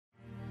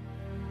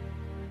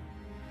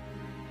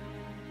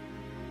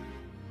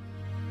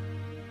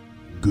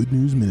Good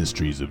News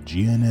Ministries of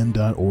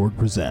GNM.org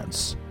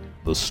presents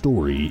The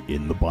Story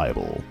in the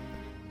Bible.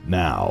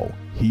 Now,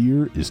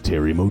 here is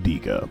Terry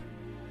Modica.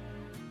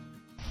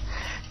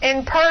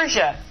 In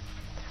Persia,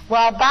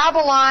 while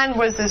Babylon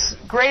was this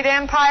great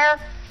empire,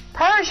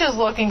 Persia is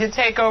looking to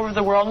take over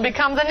the world and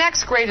become the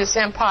next greatest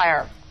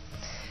empire.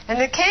 And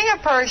the king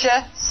of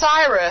Persia,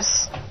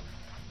 Cyrus,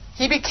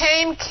 he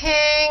became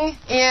king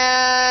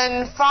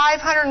in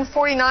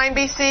 549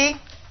 BC,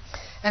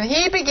 and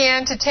he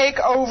began to take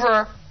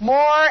over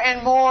more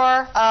and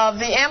more of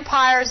the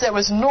empires that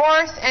was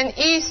north and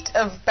east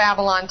of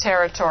Babylon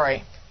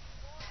territory.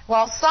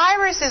 While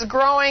Cyrus is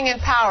growing in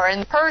power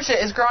and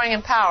Persia is growing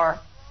in power,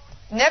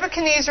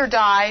 Nebuchadnezzar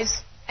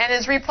dies and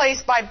is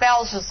replaced by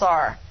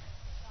Belshazzar.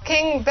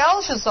 King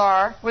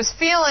Belshazzar was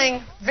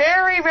feeling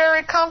very,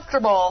 very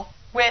comfortable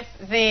with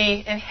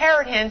the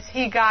inheritance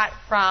he got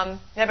from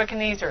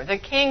Nebuchadnezzar, the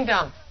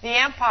kingdom, the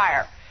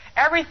empire.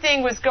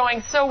 Everything was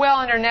going so well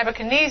under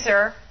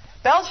Nebuchadnezzar,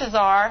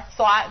 Belshazzar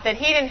thought that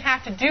he didn't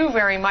have to do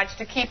very much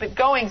to keep it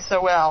going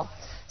so well.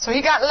 So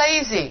he got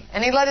lazy,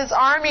 and he let his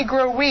army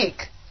grow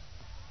weak.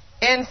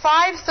 In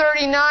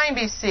 539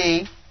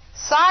 BC,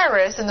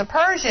 Cyrus and the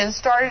Persians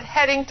started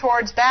heading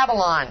towards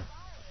Babylon.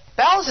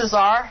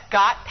 Belshazzar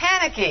got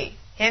panicky,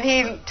 and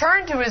he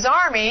turned to his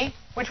army,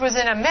 which was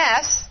in a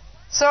mess.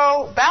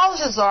 So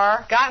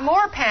Belshazzar got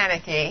more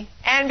panicky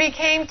and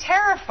became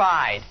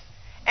terrified.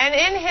 And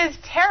in his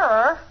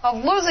terror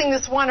of losing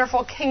this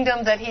wonderful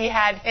kingdom that he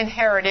had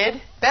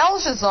inherited,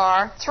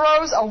 Belshazzar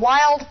throws a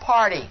wild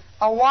party,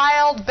 a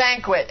wild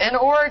banquet, an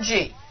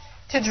orgy,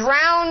 to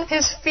drown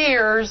his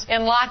fears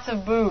in lots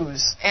of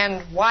booze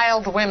and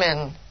wild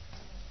women.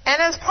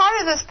 And as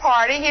part of this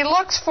party, he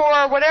looks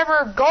for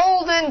whatever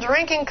golden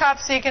drinking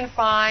cups he can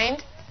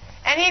find,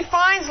 and he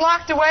finds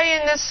locked away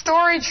in this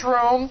storage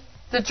room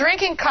the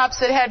drinking cups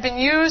that had been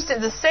used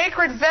in the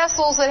sacred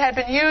vessels that had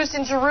been used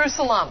in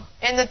Jerusalem,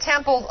 in the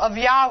temple of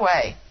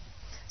Yahweh.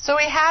 So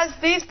he has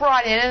these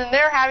brought in, and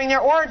they're having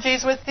their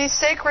orgies with these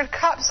sacred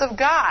cups of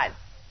God.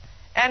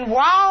 And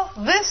while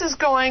this is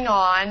going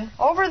on,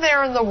 over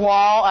there in the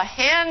wall, a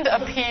hand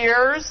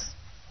appears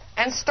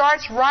and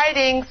starts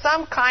writing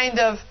some kind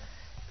of,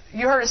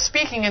 you heard of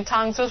speaking in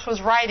tongues, this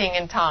was writing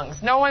in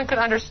tongues. No one could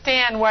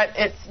understand what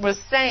it was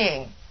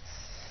saying.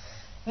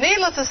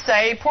 Needless to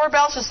say, poor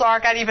Belshazzar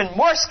got even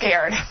more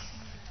scared.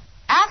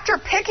 After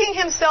picking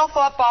himself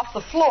up off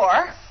the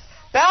floor,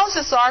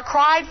 Belshazzar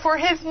cried for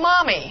his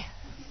mommy.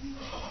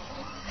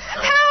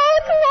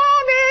 "Help,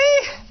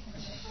 Mommy!"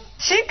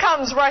 She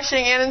comes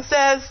rushing in and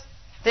says,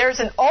 "There's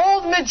an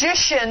old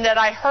magician that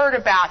I heard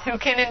about who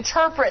can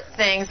interpret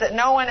things that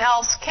no one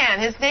else can.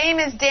 His name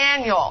is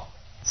Daniel.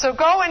 So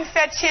go and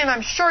fetch him.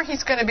 I'm sure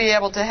he's going to be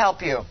able to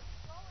help you."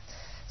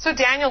 So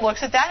Daniel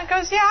looks at that and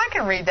goes, "Yeah, I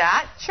can read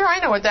that. Sure, I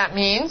know what that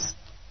means."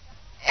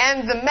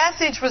 And the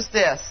message was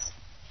this: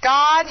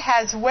 God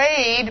has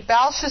weighed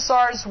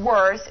Belshazzar's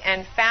worth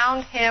and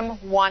found him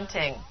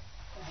wanting.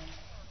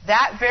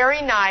 That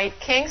very night,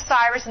 King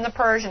Cyrus and the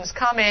Persians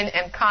come in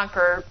and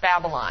conquer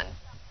Babylon.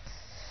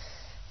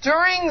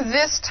 During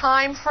this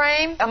time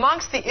frame,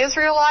 amongst the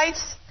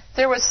Israelites,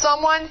 there was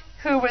someone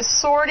who was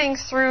sorting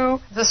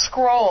through the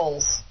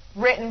scrolls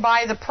written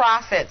by the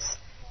prophets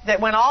that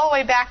went all the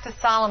way back to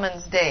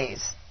Solomon's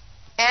days.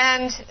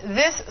 And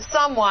this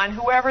someone,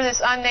 whoever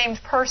this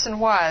unnamed person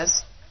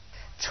was,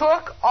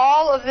 took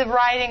all of the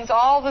writings,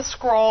 all the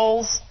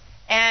scrolls,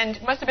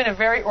 and must have been a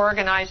very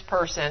organized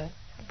person,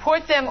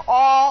 put them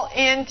all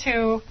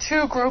into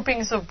two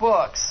groupings of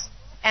books.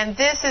 And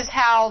this is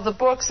how the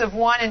books of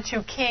 1 and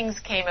 2 Kings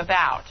came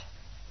about.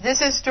 This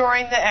is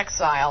during the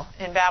exile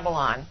in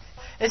Babylon.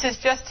 This is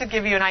just to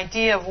give you an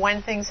idea of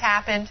when things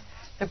happened.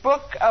 The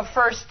book of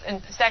 1st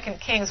and 2nd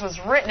Kings was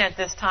written at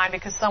this time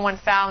because someone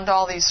found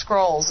all these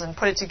scrolls and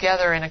put it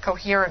together in a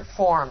coherent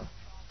form.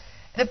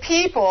 The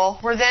people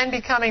were then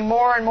becoming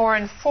more and more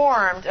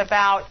informed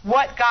about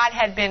what God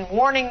had been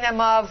warning them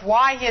of,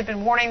 why He had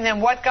been warning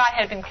them, what God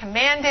had been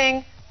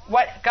commanding,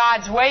 what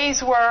God's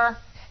ways were,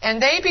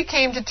 and they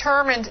became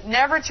determined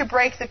never to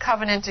break the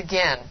covenant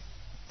again.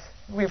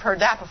 We've heard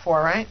that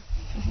before, right?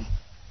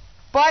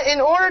 But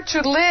in order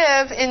to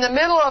live in the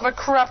middle of a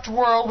corrupt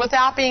world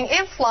without being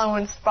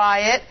influenced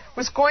by it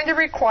was going to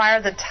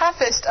require the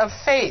toughest of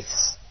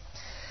faiths.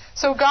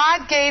 So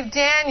God gave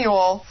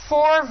Daniel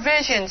 4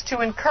 visions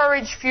to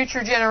encourage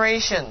future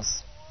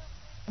generations.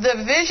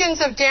 The visions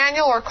of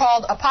Daniel are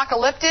called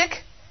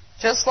apocalyptic,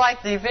 just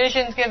like the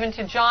visions given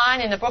to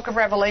John in the book of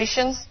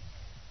Revelations.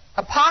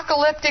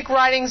 Apocalyptic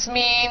writings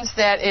means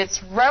that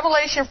it's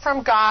revelation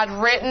from God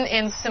written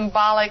in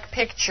symbolic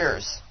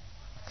pictures.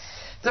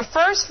 The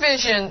first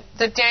vision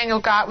that Daniel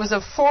got was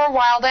of 4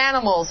 wild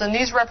animals, and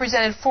these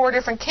represented 4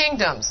 different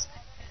kingdoms.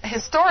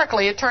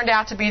 Historically, it turned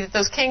out to be that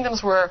those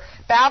kingdoms were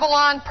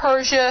Babylon,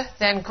 Persia,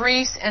 then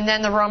Greece, and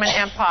then the Roman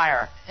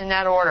Empire, in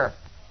that order.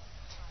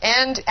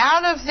 And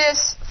out of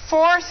this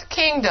 4th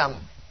kingdom,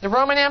 the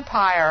Roman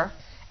Empire,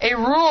 a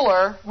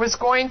ruler was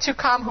going to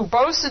come who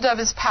boasted of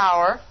his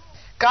power.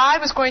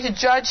 God was going to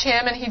judge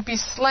him, and he'd be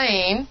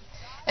slain.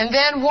 And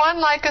then one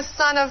like a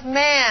son of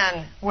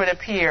man would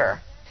appear.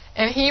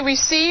 And he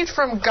received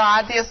from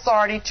God the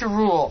authority to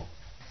rule.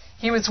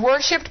 He was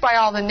worshipped by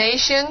all the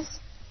nations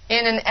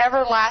in an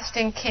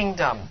everlasting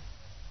kingdom.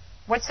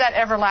 What's that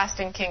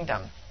everlasting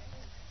kingdom?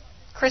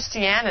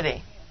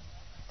 Christianity.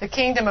 The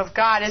kingdom of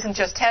God isn't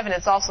just heaven,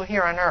 it's also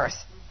here on earth.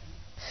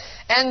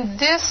 And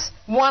this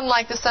one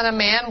like the Son of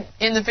Man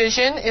in the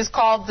vision is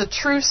called the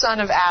true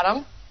son of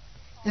Adam.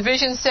 The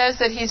vision says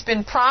that he's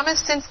been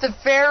promised since the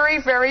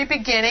very, very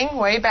beginning,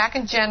 way back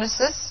in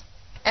Genesis,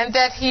 and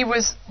that he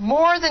was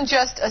more than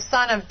just a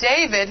son of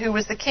David who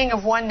was the king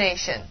of one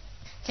nation.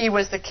 He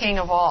was the king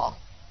of all.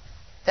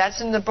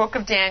 That's in the book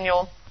of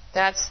Daniel.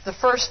 That's the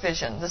first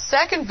vision. The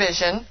second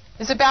vision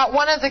is about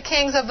one of the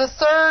kings of the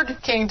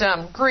third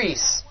kingdom,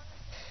 Greece.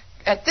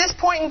 At this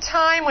point in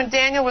time, when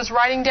Daniel was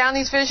writing down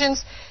these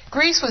visions,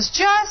 Greece was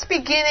just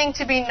beginning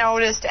to be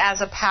noticed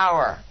as a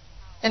power.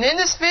 And in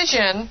this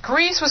vision,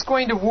 Greece was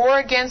going to war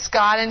against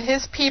God and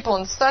his people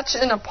in such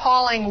an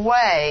appalling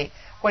way.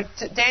 What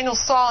Daniel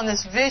saw in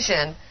this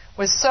vision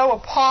was so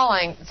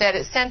appalling that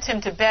it sent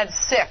him to bed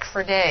sick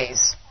for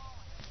days.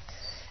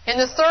 In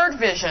the third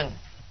vision,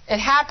 it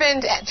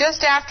happened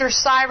just after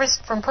Cyrus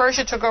from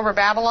Persia took over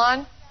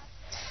Babylon.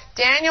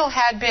 Daniel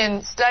had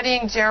been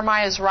studying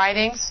Jeremiah's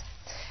writings,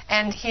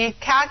 and he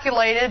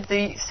calculated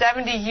the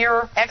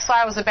 70-year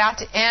exile was about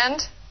to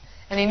end,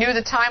 and he knew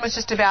the time was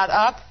just about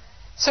up.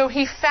 So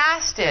he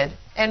fasted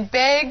and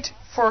begged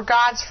for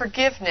God's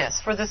forgiveness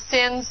for the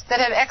sins that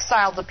had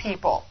exiled the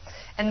people.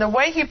 And the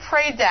way he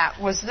prayed that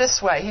was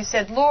this way. He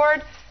said,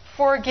 Lord,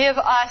 forgive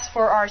us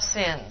for our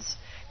sins.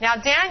 Now,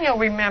 Daniel,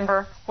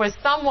 remember, was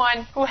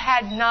someone who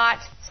had not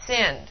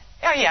sinned.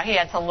 Oh, yeah, he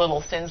had some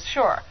little sins,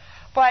 sure.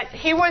 But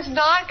he was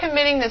not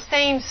committing the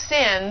same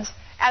sins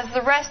as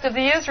the rest of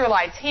the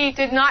Israelites. He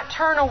did not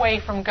turn away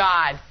from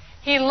God.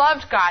 He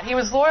loved God. He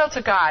was loyal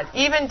to God,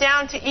 even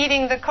down to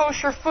eating the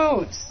kosher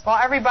foods,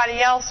 while everybody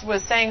else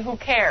was saying, who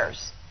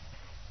cares?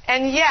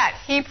 And yet,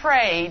 he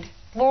prayed,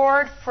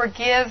 Lord,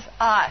 forgive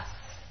us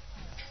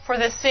for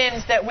the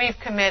sins that we've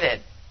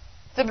committed.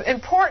 The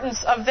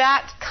importance of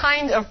that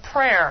kind of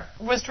prayer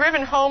was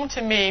driven home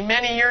to me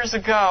many years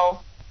ago.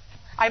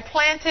 I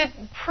planted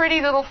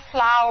pretty little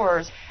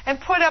flowers and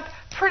put up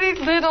pretty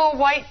little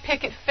white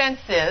picket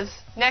fences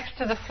next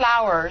to the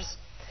flowers.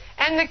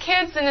 And the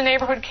kids in the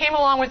neighborhood came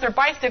along with their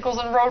bicycles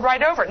and rode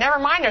right over it. Never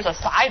mind, there's a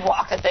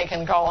sidewalk that they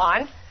can go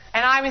on.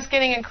 And I was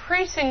getting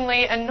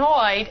increasingly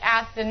annoyed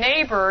at the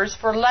neighbors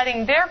for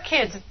letting their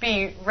kids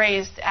be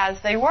raised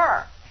as they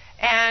were.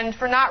 And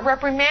for not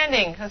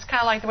reprimanding. It's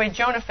kind of like the way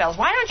Jonah felt.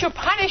 Why don't you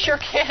punish your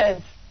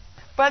kids?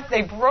 But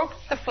they broke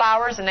the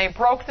flowers and they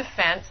broke the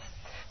fence.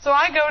 So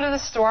I go to the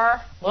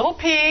store, a little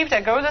peeved.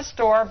 I go to the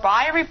store,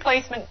 buy a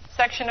replacement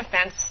section of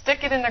fence,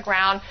 stick it in the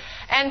ground,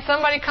 and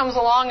somebody comes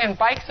along and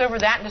bikes over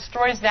that and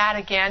destroys that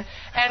again.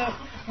 And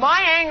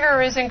my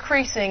anger is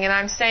increasing, and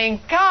I'm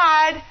saying,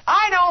 God,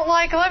 I don't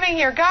like living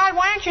here. God,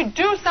 why don't you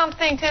do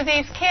something to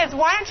these kids?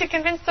 Why don't you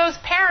convince those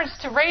parents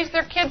to raise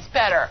their kids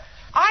better?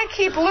 I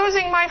keep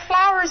losing my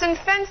flowers and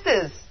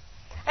fences.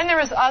 And there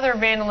was other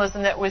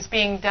vandalism that was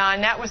being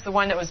done. That was the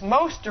one that was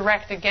most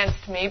direct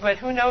against me, but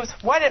who knows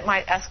what it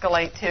might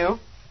escalate to.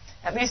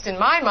 At least in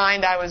my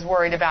mind, I was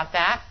worried about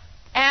that.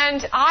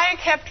 And I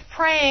kept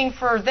praying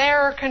for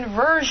their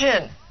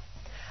conversion.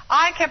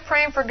 I kept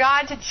praying for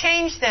God to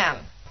change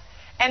them.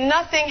 And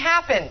nothing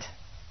happened.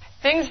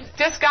 Things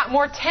just got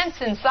more tense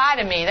inside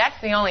of me. That's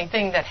the only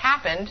thing that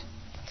happened.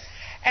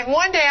 And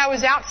one day I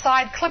was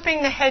outside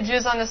clipping the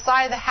hedges on the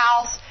side of the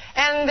house,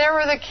 and there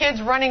were the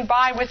kids running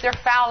by with their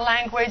foul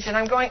language, and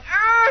I'm going,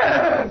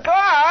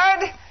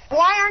 God,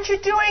 why aren't you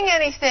doing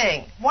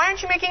anything? Why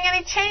aren't you making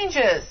any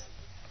changes?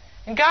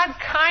 And God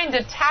kind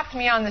of tapped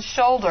me on the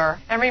shoulder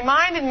and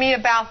reminded me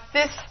about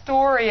this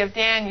story of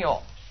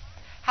Daniel.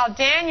 How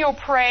Daniel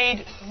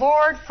prayed,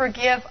 Lord,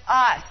 forgive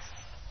us.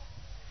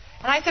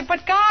 And I said,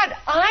 but God,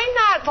 I'm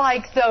not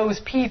like those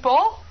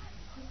people.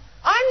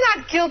 I'm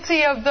not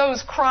guilty of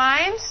those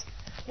crimes.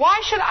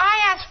 Why should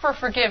I ask for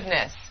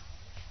forgiveness?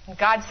 And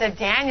God said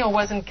Daniel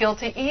wasn't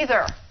guilty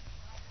either.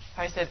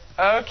 I said,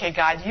 okay,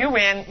 God, you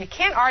win. You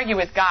can't argue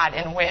with God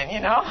and win, you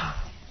know.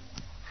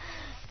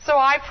 So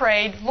I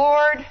prayed,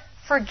 Lord,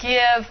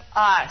 forgive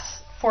us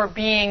for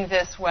being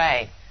this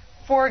way.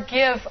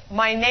 Forgive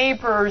my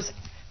neighbors.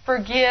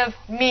 Forgive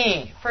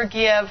me.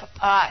 Forgive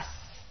us.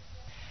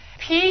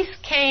 Peace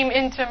came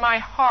into my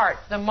heart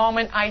the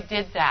moment I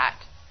did that.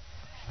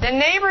 The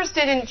neighbors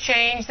didn't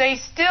change. They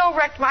still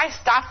wrecked I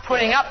stopped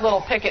putting up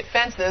little picket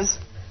fences.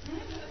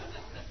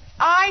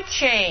 I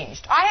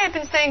changed. I had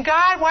been saying,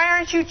 God, why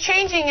aren't you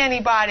changing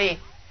anybody?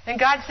 And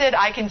God said,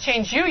 I can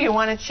change you. You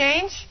want to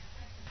change?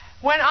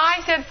 When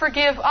I said,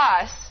 forgive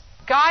us,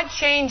 God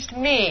changed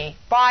me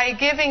by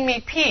giving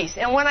me peace.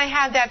 And when I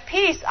had that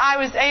peace, I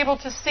was able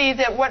to see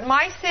that what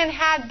my sin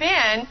had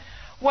been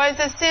was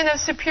a sin of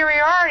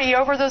superiority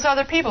over those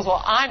other people's.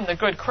 Well, I'm the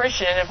good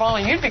Christian, and if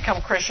only you'd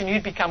become Christian,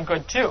 you'd become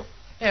good too.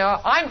 You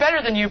know, I'm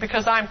better than you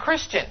because I'm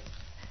Christian.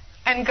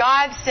 And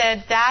God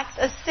said, that's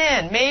a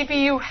sin. Maybe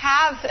you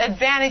have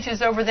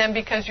advantages over them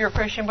because you're a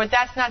Christian, but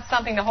that's not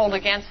something to hold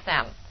against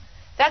them.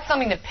 That's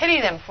something to pity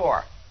them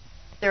for.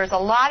 There's a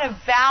lot of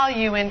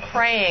value in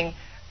praying,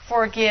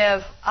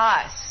 forgive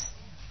us.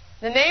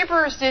 The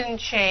neighbors didn't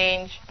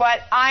change, but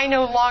I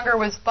no longer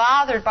was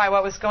bothered by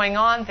what was going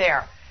on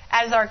there.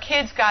 As our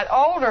kids got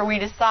older, we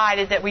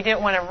decided that we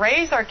didn't want to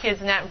raise our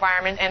kids in that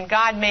environment, and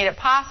God made it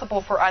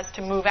possible for us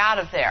to move out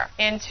of there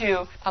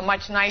into a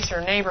much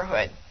nicer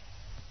neighborhood.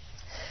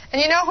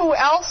 And you know who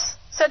else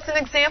sets an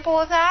example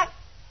of that?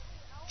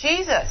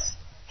 Jesus.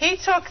 He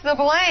took the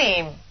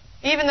blame,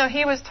 even though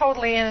he was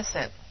totally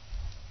innocent.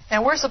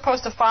 And we're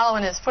supposed to follow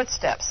in his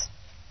footsteps.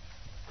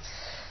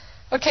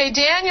 Okay,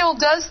 Daniel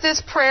does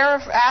this prayer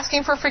of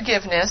asking for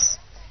forgiveness,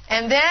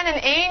 and then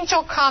an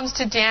angel comes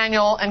to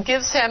Daniel and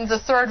gives him the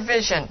third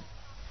vision.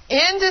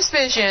 In this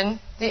vision,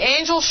 the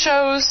angel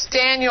shows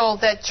Daniel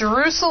that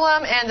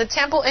Jerusalem and the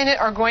temple in it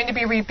are going to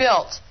be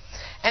rebuilt.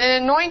 And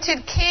an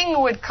anointed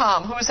king would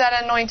come. Who's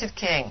that anointed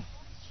king?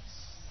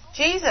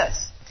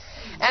 Jesus.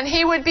 And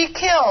he would be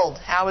killed.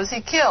 How was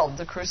he killed?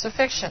 The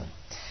crucifixion.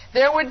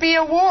 There would be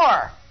a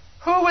war.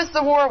 Who was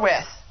the war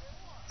with?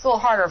 It's a little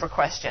harder of a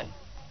question.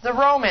 The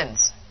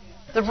Romans.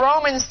 The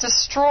Romans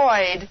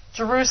destroyed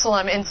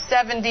Jerusalem in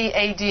 70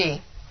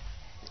 A.D.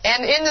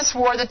 And in this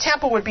war, the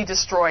temple would be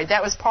destroyed.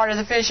 That was part of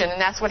the vision, and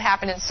that's what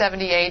happened in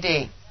 70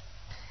 A.D.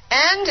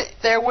 And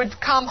there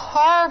would come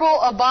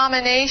horrible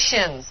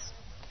abominations.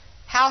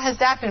 How has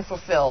that been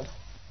fulfilled?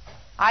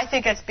 I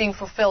think it's being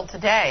fulfilled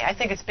today. I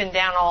think it's been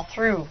down all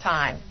through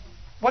time.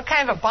 What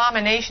kind of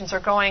abominations are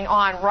going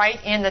on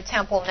right in the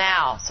temple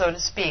now, so to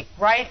speak,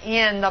 right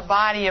in the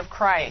body of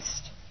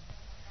Christ?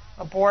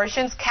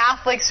 Abortions,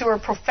 Catholics who are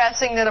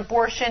professing that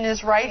abortion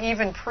is right,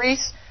 even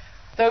priests,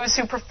 those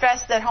who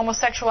profess that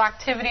homosexual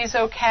activity is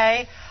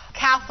okay,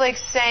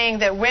 Catholics saying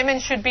that women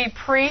should be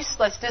priests,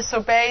 let's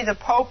disobey the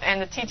Pope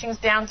and the teachings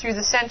down through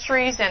the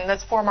centuries, and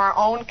let's form our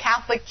own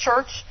Catholic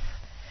Church.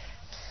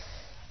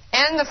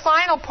 And the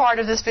final part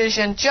of this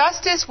vision,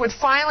 justice would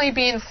finally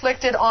be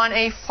inflicted on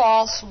a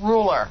false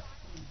ruler.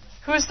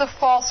 Who's the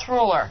false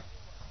ruler?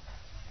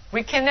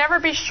 We can never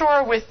be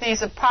sure with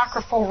these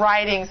apocryphal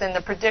writings and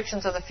the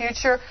predictions of the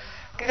future,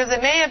 because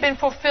it may have been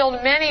fulfilled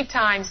many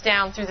times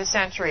down through the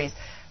centuries,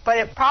 but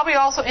it probably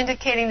also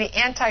indicating the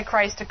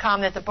Antichrist to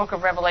come that the book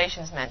of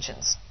Revelations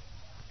mentions.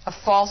 A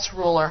false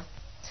ruler.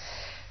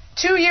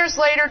 2 years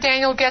later,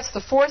 Daniel gets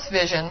the fourth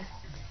vision.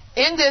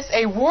 In this,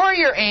 a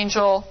warrior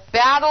angel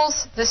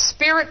battles the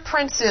spirit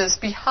princes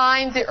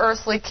behind the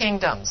earthly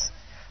kingdoms.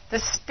 The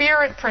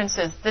spirit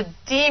princes, the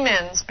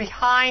demons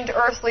behind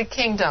earthly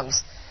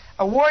kingdoms.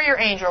 A warrior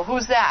angel,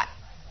 who's that?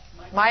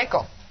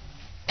 Michael.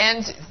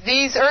 And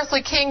these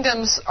earthly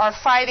kingdoms are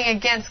fighting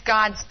against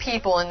God's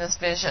people in this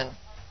vision.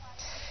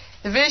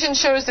 The vision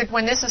shows that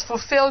when this is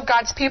fulfilled,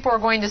 God's people are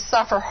going to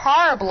suffer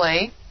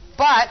horribly,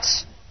 but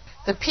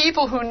the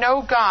people who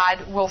know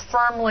God will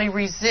firmly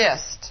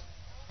resist.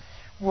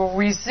 Will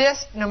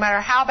resist no matter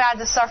how bad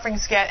the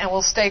sufferings get, and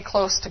will stay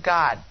close to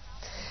God.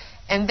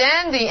 And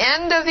then the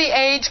end of the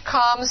age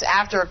comes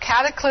after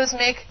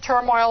cataclysmic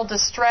turmoil,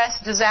 distress,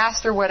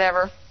 disaster,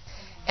 whatever.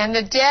 And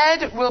the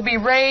dead will be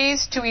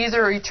raised to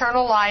either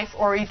eternal life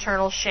or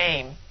eternal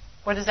shame.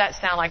 What does that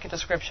sound like a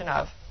description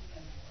of?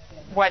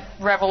 What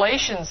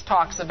Revelations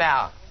talks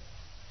about.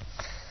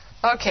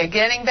 Okay,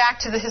 getting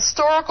back to the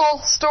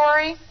historical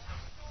story.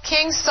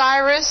 King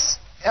Cyrus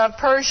of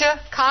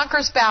Persia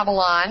conquers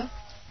Babylon.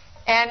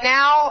 And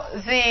now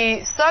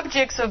the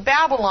subjects of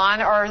Babylon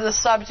are the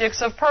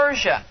subjects of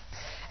Persia.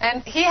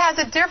 And he has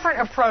a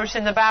different approach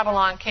than the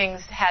Babylon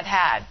kings had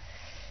had.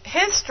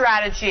 His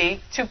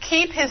strategy to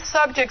keep his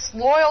subjects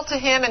loyal to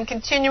him and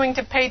continuing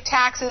to pay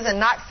taxes and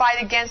not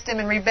fight against him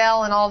and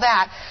rebel and all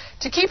that,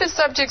 to keep his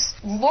subjects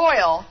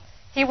loyal,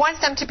 he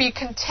wants them to be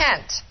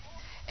content.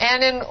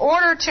 And in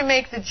order to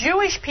make the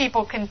Jewish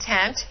people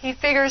content, he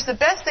figures the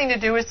best thing to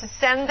do is to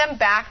send them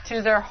back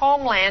to their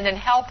homeland and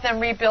help them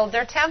rebuild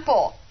their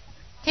temple.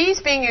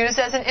 He's being used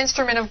as an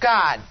instrument of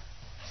God.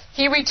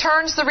 He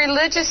returns the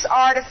religious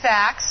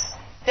artifacts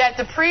that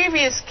the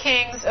previous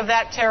kings of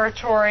that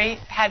territory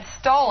had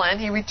stolen.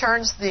 He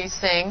returns these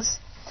things.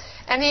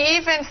 And he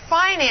even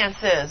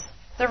finances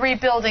the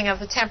rebuilding of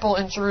the temple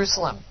in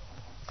Jerusalem.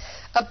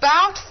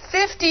 About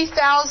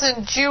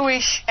 50,000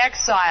 Jewish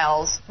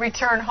exiles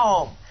return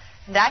home.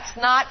 That's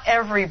not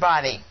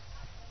everybody.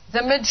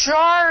 The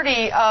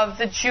majority of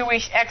the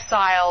Jewish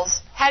exiles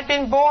had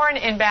been born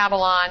in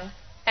Babylon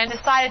and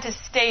decided to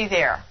stay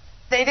there.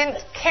 They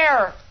didn't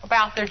care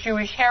about their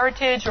Jewish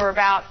heritage or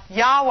about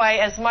Yahweh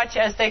as much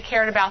as they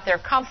cared about their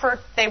comfort.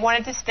 They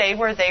wanted to stay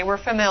where they were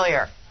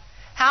familiar.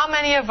 How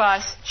many of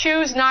us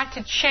choose not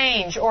to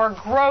change or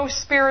grow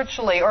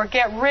spiritually or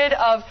get rid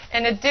of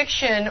an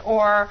addiction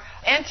or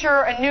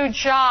enter a new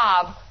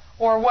job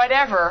or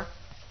whatever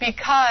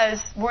because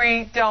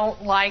we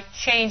don't like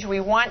change? We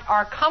want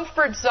our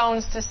comfort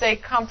zones to stay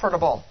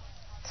comfortable.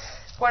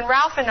 When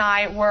Ralph and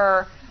I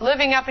were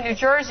living up in New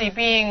Jersey,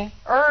 being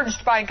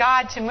urged by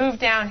God to move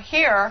down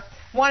here,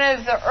 one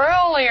of the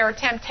earlier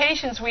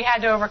temptations we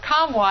had to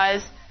overcome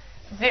was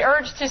the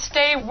urge to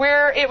stay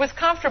where it was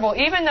comfortable,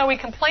 even though we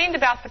complained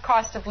about the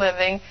cost of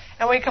living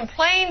and we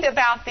complained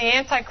about the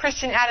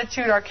anti-Christian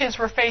attitude our kids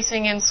were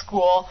facing in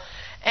school,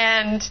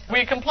 and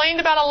we complained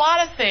about a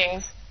lot of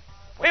things.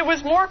 It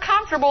was more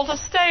comfortable to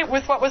stay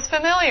with what was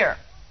familiar.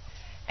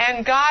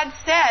 And God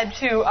said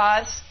to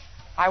us,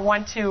 I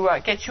want to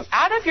get you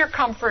out of your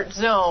comfort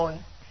zone,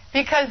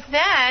 because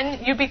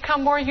then you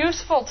become more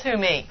useful to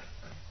me.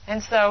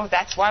 And so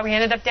that's why we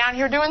ended up down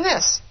here doing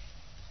this.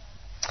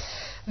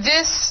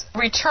 This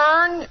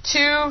return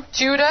to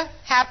Judah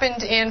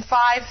happened in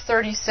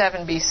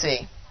 537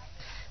 BC.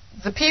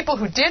 The people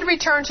who did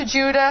return to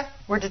Judah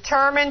were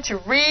determined to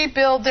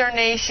rebuild their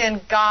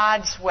nation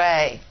God's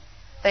way.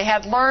 They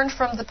had learned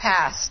from the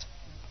past.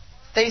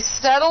 They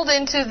settled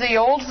into the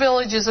old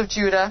villages of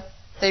Judah.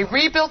 They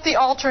rebuilt the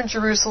altar in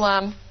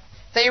Jerusalem.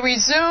 They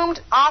resumed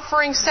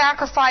offering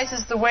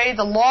sacrifices the way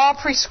the law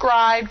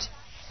prescribed.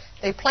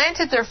 They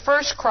planted their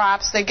first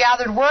crops. They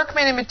gathered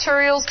workmen and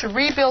materials to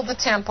rebuild the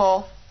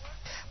temple.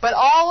 But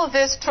all of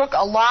this took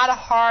a lot of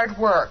hard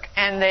work,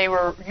 and they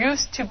were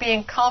used to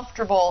being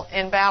comfortable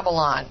in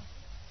Babylon.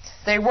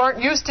 They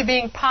weren't used to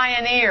being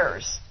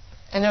pioneers.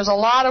 And there's a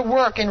lot of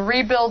work in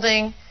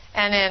rebuilding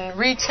and in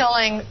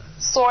retilling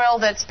soil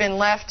that's been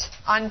left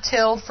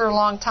untilled for a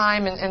long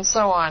time and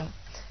so on,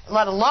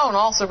 let alone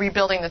also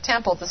rebuilding the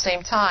temple at the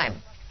same time.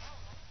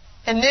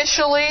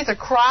 Initially, the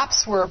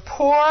crops were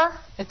poor.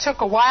 It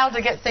took a while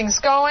to get things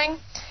going.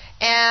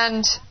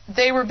 And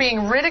they were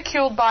being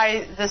ridiculed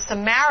by the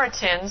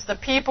Samaritans, the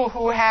people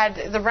who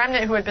had, the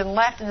remnant who had been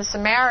left in the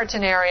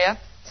Samaritan area.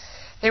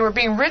 They were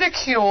being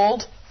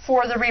ridiculed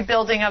for the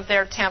rebuilding of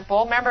their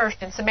temple. Remember,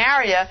 in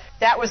Samaria,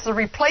 that was the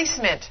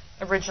replacement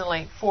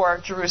originally for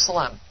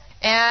Jerusalem.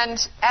 And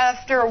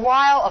after a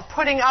while of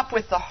putting up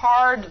with the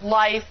hard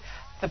life,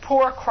 the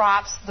poor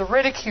crops, the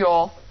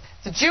ridicule,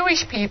 the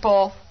Jewish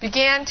people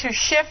began to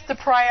shift the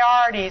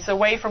priorities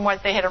away from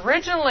what they had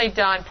originally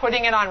done,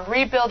 putting it on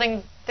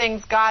rebuilding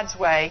things God's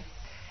way,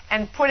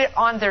 and put it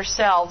on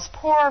themselves.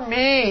 Poor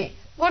me.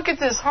 Look at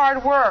this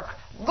hard work.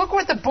 Look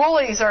what the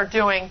bullies are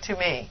doing to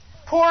me.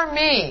 Poor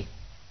me.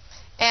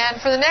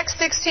 And for the next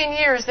 16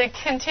 years, they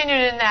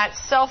continued in that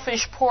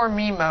selfish poor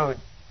me mode.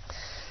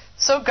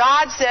 So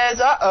God says,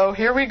 uh-oh,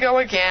 here we go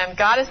again.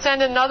 Got to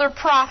send another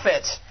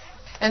prophet.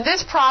 And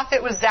this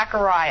prophet was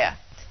Zechariah.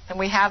 And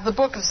we have the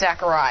book of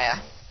Zechariah.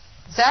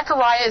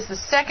 Zechariah is the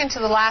second to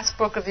the last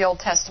book of the Old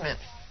Testament.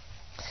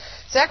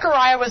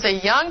 Zechariah was a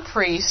young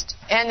priest,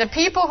 and the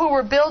people who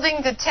were building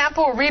the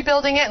temple,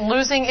 rebuilding it, and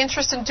losing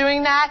interest in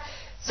doing that,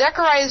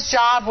 Zechariah's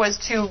job was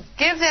to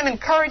give them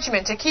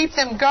encouragement, to keep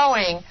them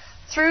going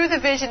through the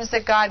visions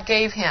that God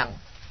gave him.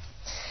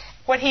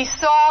 What he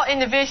saw in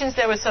the visions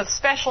that was of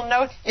special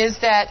note is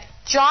that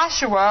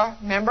Joshua,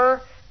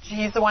 remember,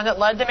 he's the one that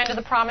led them into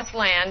the promised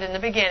land in the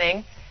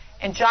beginning,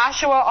 and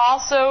Joshua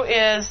also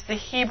is the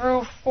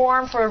Hebrew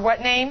form for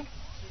what name?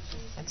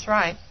 That's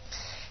right.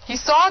 He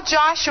saw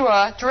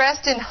Joshua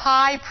dressed in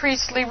high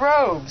priestly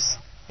robes.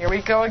 Here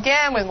we go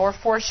again with more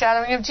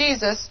foreshadowing of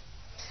Jesus.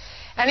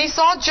 And he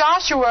saw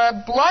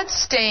Joshua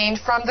blood-stained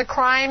from the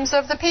crimes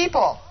of the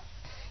people.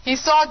 He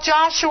saw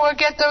Joshua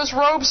get those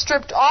robes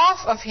stripped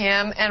off of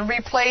him and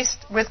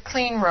replaced with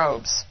clean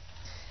robes.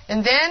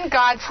 And then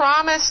God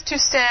promised to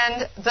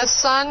send the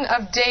son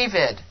of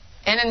David.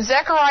 And in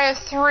Zechariah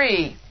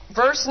 3,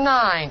 verse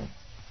 9,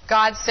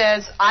 God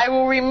says, I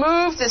will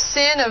remove the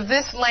sin of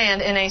this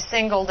land in a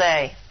single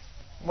day.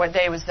 What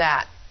day was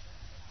that?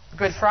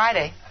 Good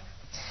Friday.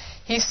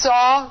 He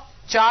saw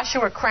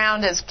Joshua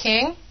crowned as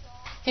king.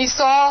 He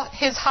saw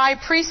his high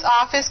priest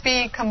office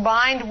be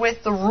combined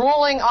with the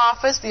ruling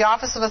office, the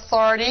office of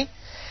authority,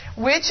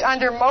 which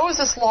under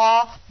Moses'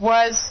 law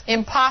was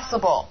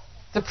impossible.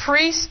 The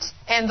priest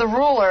and the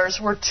rulers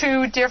were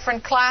two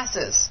different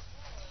classes.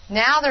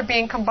 Now they're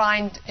being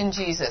combined in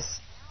Jesus.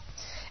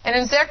 And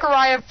in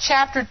Zechariah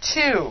chapter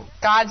 2,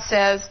 God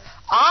says,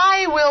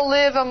 I will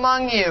live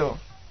among you,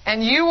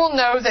 and you will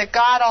know that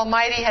God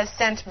Almighty has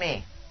sent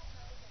me.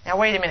 Now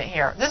wait a minute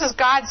here. This is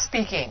God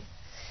speaking.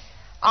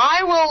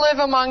 I will live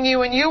among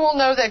you, and you will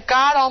know that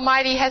God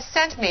Almighty has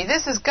sent me.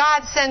 This is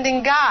God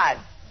sending God.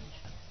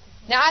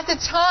 Now at the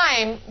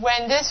time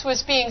when this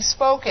was being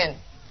spoken,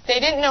 they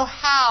didn't know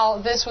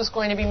how this was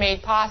going to be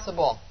made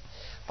possible.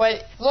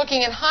 But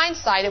looking in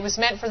hindsight, it was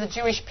meant for the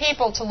Jewish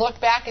people to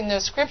look back in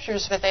those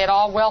scriptures that they had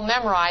all well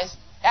memorized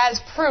as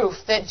proof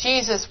that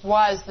Jesus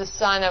was the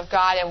Son of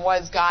God and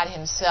was God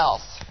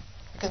himself.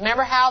 Because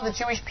remember how the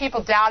Jewish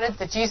people doubted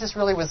that Jesus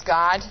really was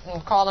God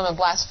and called him a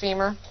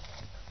blasphemer?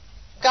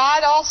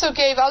 God also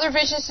gave other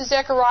visions to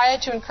Zechariah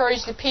to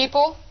encourage the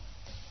people.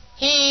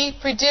 He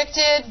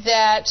predicted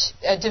that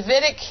a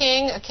Davidic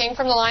king, a king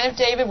from the line of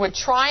David, would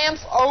triumph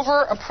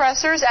over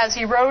oppressors as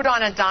he rode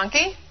on a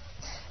donkey.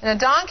 And a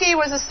donkey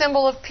was a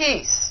symbol of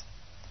peace.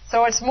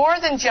 So it's more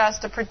than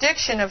just a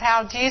prediction of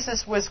how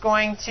Jesus was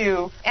going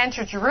to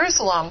enter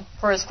Jerusalem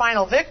for his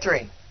final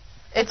victory.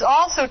 It's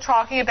also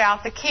talking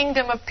about the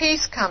kingdom of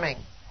peace coming.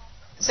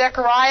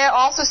 Zechariah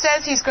also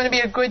says he's going to be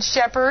a good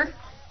shepherd.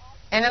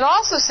 And it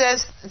also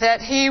says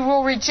that he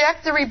will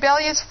reject the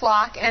rebellious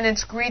flock and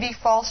its greedy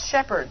false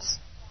shepherds.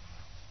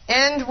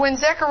 And when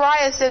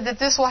Zechariah said that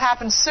this will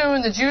happen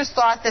soon, the Jews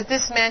thought that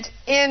this meant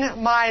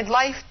in my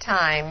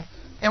lifetime.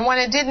 And when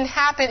it didn't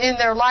happen in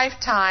their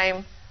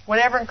lifetime,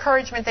 whatever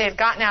encouragement they had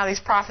gotten out of these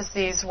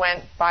prophecies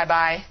went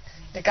bye-bye.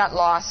 It got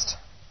lost.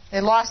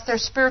 They lost their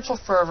spiritual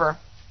fervor.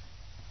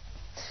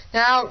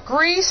 Now,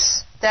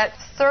 Greece, that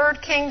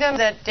third kingdom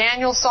that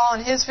Daniel saw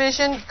in his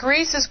vision,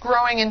 Greece is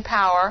growing in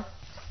power.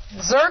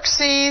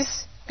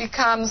 Xerxes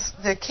becomes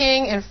the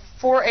king in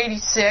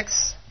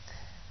 486.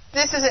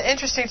 This is an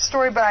interesting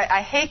story, but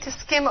I hate to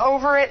skim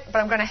over it, but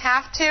I'm going to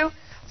have to,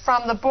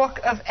 from the book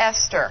of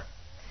Esther.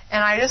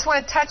 And I just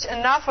want to touch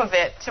enough of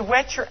it to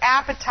whet your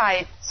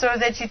appetite so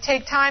that you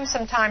take time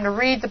sometime to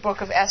read the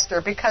book of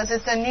Esther, because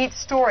it's a neat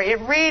story.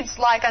 It reads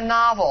like a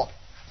novel.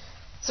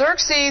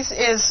 Xerxes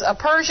is a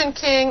Persian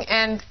king,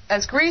 and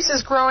as Greece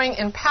is growing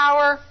in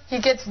power,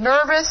 he gets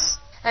nervous,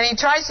 and he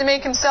tries to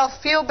make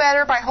himself feel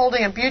better by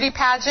holding a beauty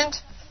pageant.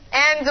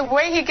 And the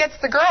way he gets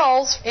the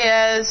girls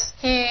is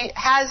he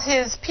has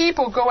his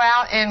people go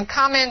out and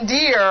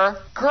commandeer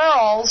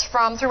girls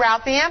from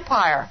throughout the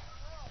empire.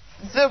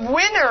 The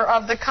winner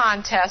of the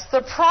contest,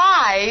 the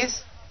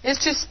prize, is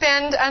to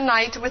spend a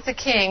night with the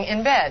king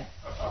in bed.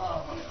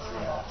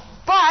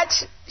 But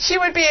she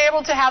would be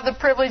able to have the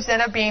privilege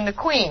then of being the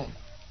queen.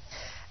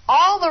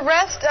 All the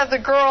rest of the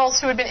girls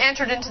who had been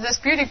entered into this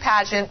beauty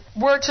pageant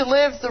were to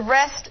live the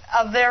rest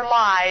of their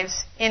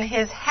lives in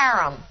his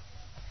harem.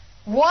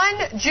 One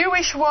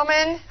Jewish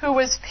woman who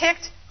was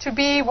picked to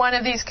be one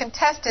of these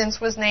contestants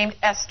was named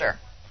Esther.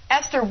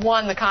 Esther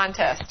won the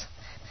contest.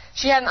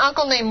 She had an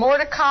uncle named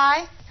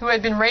Mordecai who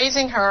had been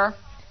raising her.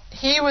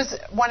 He was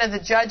one of the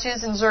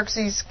judges in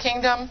Xerxes'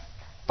 kingdom,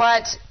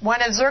 but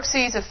one of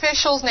Xerxes'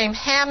 officials named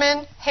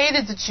Haman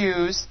hated the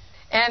Jews,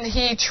 and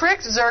he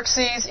tricked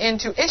Xerxes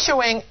into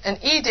issuing an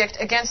edict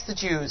against the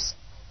Jews.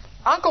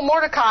 Uncle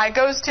Mordecai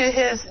goes to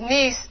his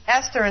niece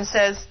Esther and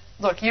says,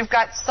 "Look, you've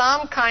got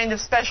some kind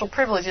of special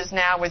privileges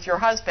now with your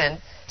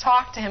husband.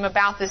 Talk to him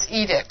about this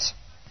edict."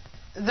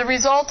 The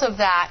result of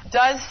that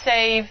does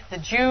save the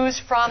Jews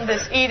from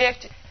this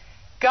edict.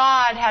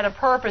 God had a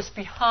purpose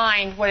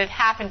behind what had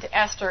happened to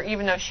Esther,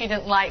 even though she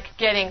didn't like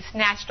getting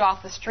snatched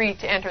off the street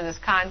to enter this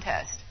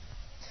contest.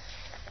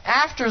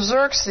 After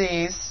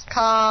Xerxes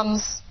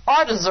comes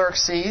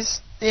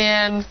Artaxerxes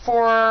in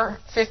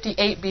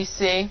 458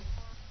 BC.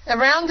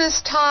 Around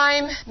this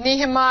time,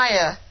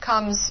 Nehemiah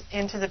comes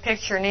into the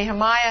picture.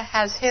 Nehemiah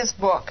has his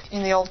book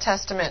in the Old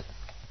Testament.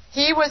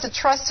 He was a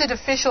trusted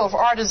official of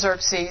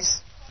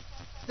Artaxerxes.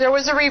 There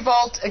was a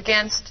revolt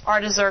against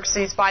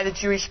Artaxerxes by the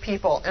Jewish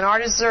people, and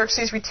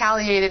Artaxerxes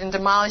retaliated and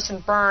demolished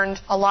and burned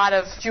a lot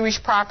of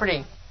Jewish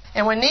property.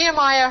 And when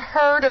Nehemiah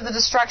heard of the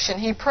destruction,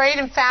 he prayed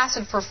and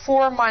fasted for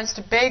 4 months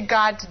to beg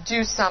God to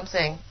do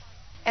something.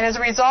 And as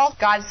a result,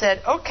 God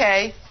said,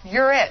 "Okay,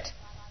 you're it."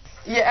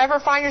 You ever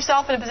find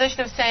yourself in a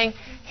position of saying,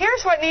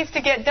 "Here's what needs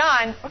to get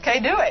done. Okay,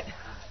 do it."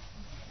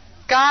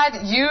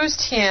 God used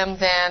him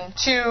then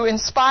to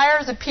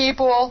inspire the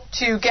people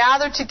to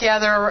gather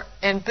together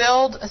and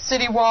build a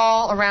city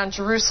wall around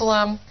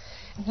Jerusalem.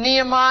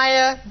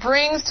 Nehemiah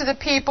brings to the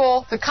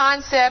people the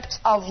concept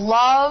of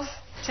love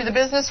to the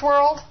business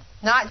world,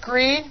 not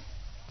greed.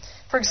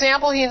 For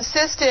example, he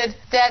insisted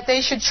that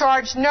they should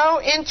charge no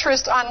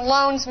interest on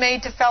loans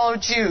made to fellow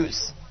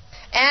Jews.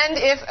 And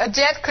if a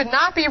debt could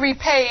not be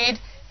repaid,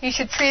 he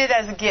should treat it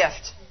as a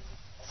gift.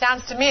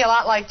 Sounds to me a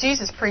lot like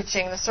Jesus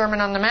preaching the Sermon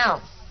on the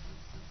Mount.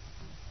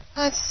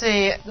 Let's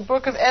see, the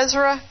book of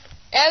Ezra.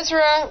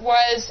 Ezra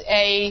was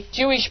a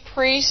Jewish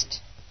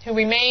priest who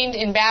remained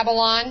in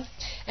Babylon,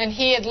 and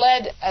he had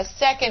led a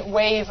second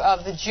wave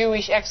of the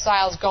Jewish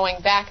exiles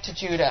going back to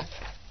Judah.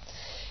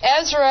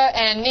 Ezra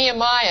and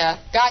Nehemiah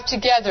got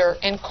together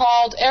and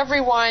called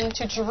everyone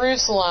to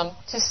Jerusalem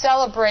to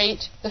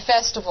celebrate the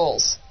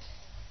festivals.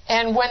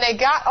 And when they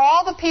got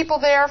all the people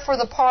there for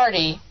the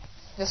party,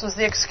 this was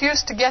the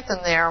excuse to get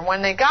them there.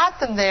 When they got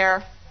them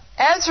there,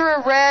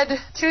 Ezra read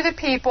to the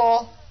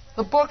people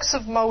the books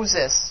of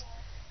Moses.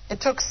 It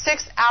took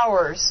 6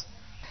 hours.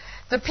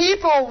 The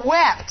people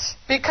wept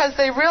because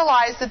they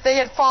realized that they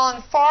had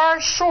fallen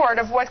far short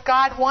of what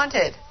God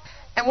wanted.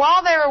 And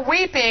while they were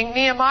weeping,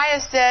 Nehemiah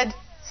said,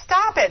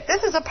 "Stop it.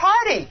 This is a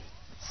party.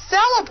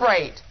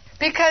 Celebrate.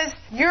 Because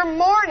you're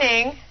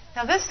mourning."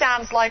 Now this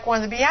sounds like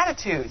one of the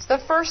Beatitudes. The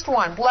first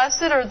one,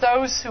 "Blessed are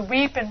those who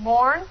weep and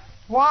mourn."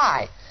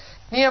 Why?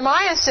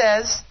 Nehemiah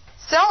says,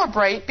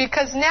 celebrate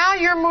because now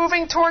you're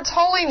moving towards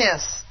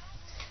holiness.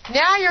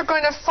 Now you're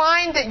going to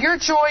find that your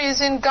joy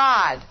is in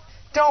God.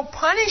 Don't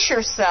punish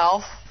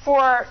yourself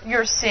for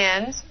your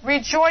sins.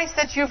 Rejoice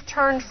that you've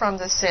turned from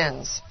the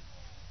sins.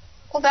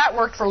 Well, that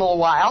worked for a little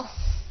while.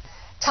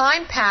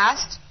 Time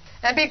passed,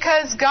 and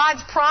because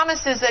God's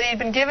promises that He'd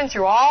been given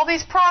through all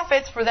these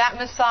prophets for that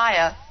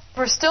Messiah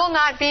were still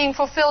not being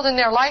fulfilled in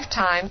their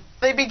lifetime,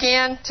 they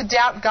began to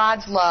doubt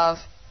God's love.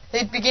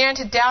 They began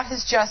to doubt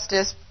His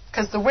justice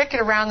because the wicked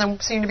around them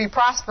seemed to be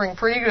prospering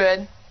pretty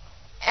good.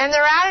 And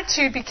their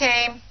attitude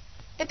became,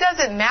 It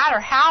doesn't matter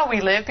how we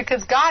live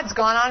because God's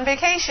gone on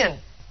vacation.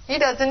 He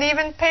doesn't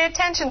even pay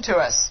attention to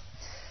us.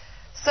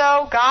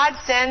 So God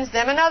sends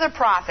them another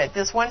prophet.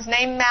 This one's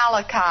named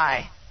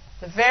Malachi,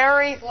 the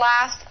very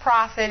last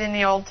prophet in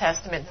the Old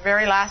Testament, the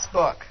very last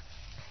book.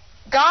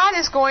 God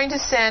is going to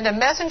send a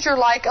messenger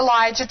like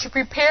Elijah to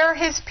prepare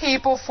his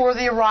people for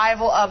the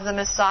arrival of the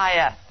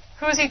Messiah.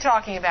 Who's he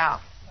talking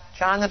about?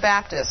 John the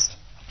Baptist.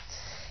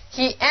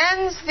 He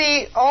ends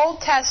the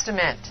Old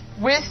Testament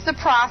with the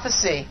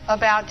prophecy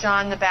about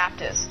John the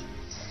Baptist.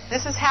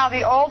 This is how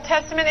the Old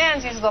Testament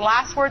ends. These are the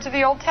last words of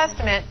the Old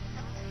Testament.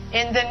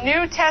 In the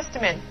New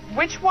Testament,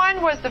 which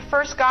one was the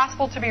first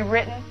gospel to be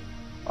written?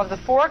 Of the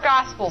 4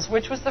 gospels,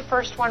 which was the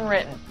first one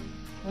written?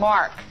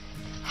 Mark.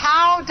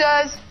 How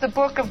does the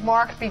book of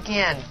Mark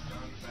begin?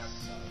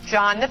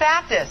 John the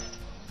Baptist.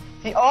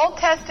 The Old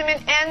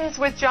Testament ends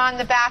with John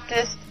the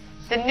Baptist.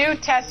 The New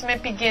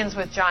Testament begins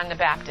with John the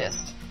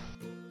Baptist.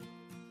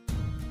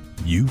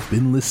 You've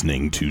been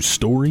listening to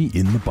Story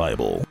in the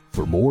Bible.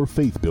 For more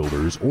faith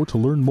builders or to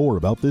learn more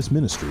about this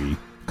ministry,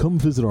 come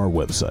visit our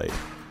website.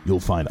 You'll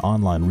find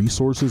online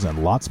resources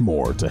and lots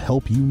more to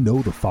help you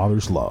know the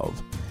Father's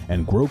love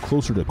and grow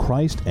closer to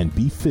Christ and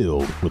be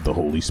filled with the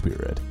Holy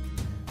Spirit.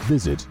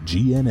 Visit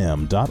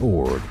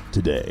gnm.org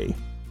today.